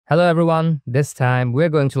Hello everyone, this time we're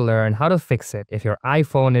going to learn how to fix it. If your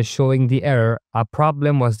iPhone is showing the error, a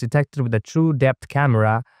problem was detected with the TrueDepth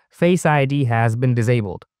Camera, Face ID has been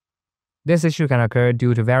disabled. This issue can occur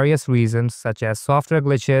due to various reasons such as software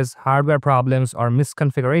glitches, hardware problems, or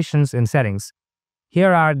misconfigurations in settings.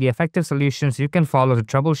 Here are the effective solutions you can follow to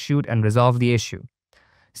troubleshoot and resolve the issue.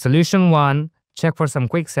 Solution 1. Check for some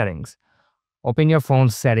quick settings. Open your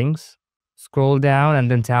phone's settings, scroll down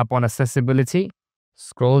and then tap on Accessibility.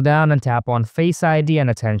 Scroll down and tap on Face ID and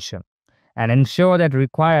Attention. And ensure that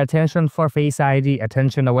require attention for Face ID,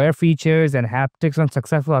 attention-aware features, and haptics on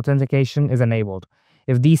successful authentication is enabled.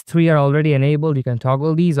 If these three are already enabled, you can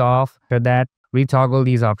toggle these off. After that, retoggle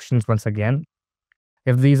these options once again.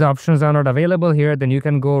 If these options are not available here, then you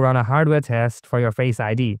can go run a hardware test for your Face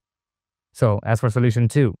ID. So, as for solution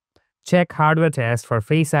 2, check hardware test for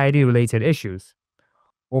Face ID related issues.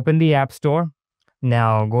 Open the App Store.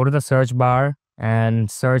 Now go to the search bar and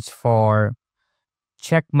search for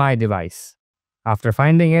Check My Device. After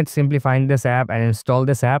finding it, simply find this app and install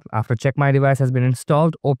this app. After Check My Device has been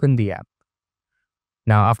installed, open the app.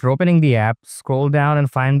 Now, after opening the app, scroll down and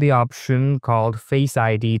find the option called Face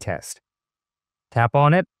ID Test. Tap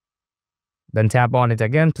on it, then tap on it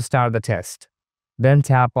again to start the test. Then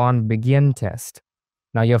tap on Begin Test.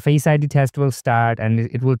 Now your Face ID test will start and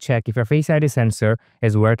it will check if your Face ID sensor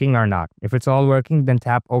is working or not. If it's all working, then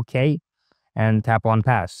tap OK and tap on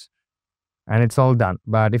Pass. And it's all done.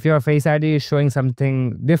 But if your Face ID is showing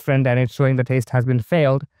something different and it's showing the test has been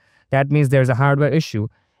failed, that means there's a hardware issue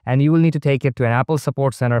and you will need to take it to an Apple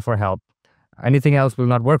support center for help. Anything else will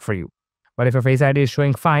not work for you. But if your Face ID is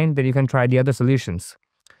showing fine, then you can try the other solutions.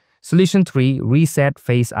 Solution 3, Reset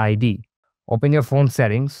Face ID. Open your phone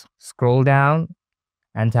settings, scroll down,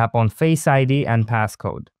 and tap on Face ID and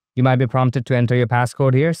passcode. You might be prompted to enter your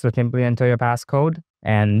passcode here, so simply enter your passcode.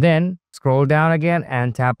 And then scroll down again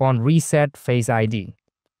and tap on Reset Face ID.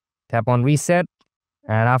 Tap on Reset,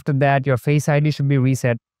 and after that, your Face ID should be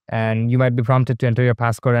reset. And you might be prompted to enter your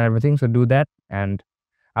passcode and everything, so do that. And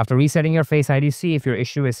after resetting your Face ID, see if your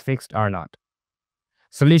issue is fixed or not.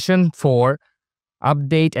 Solution 4,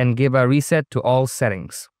 update and give a reset to all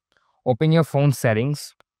settings. Open your phone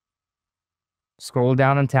settings. Scroll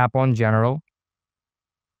down and tap on General.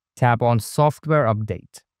 Tap on Software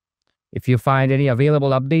Update. If you find any available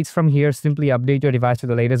updates from here, simply update your device to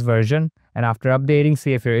the latest version. And after updating,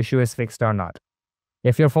 see if your issue is fixed or not.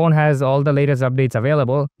 If your phone has all the latest updates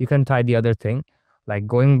available, you can try the other thing, like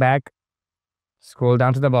going back, scroll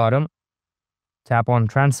down to the bottom, tap on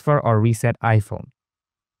Transfer or Reset iPhone.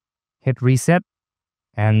 Hit Reset,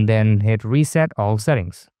 and then hit Reset All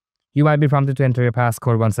Settings. You might be prompted to enter your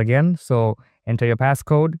passcode once again, so enter your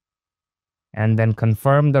passcode and then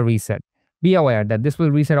confirm the reset. Be aware that this will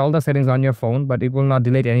reset all the settings on your phone, but it will not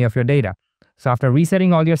delete any of your data. So after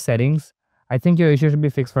resetting all your settings, I think your issue should be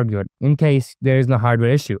fixed for good, in case there is no hardware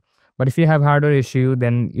issue. But if you have hardware issue,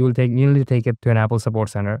 then you need to take it to an Apple support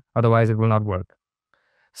center, otherwise it will not work.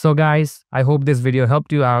 So guys, I hope this video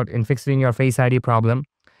helped you out in fixing your Face ID problem.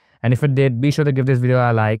 And if it did, be sure to give this video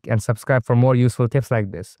a like and subscribe for more useful tips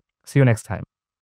like this. See you next time.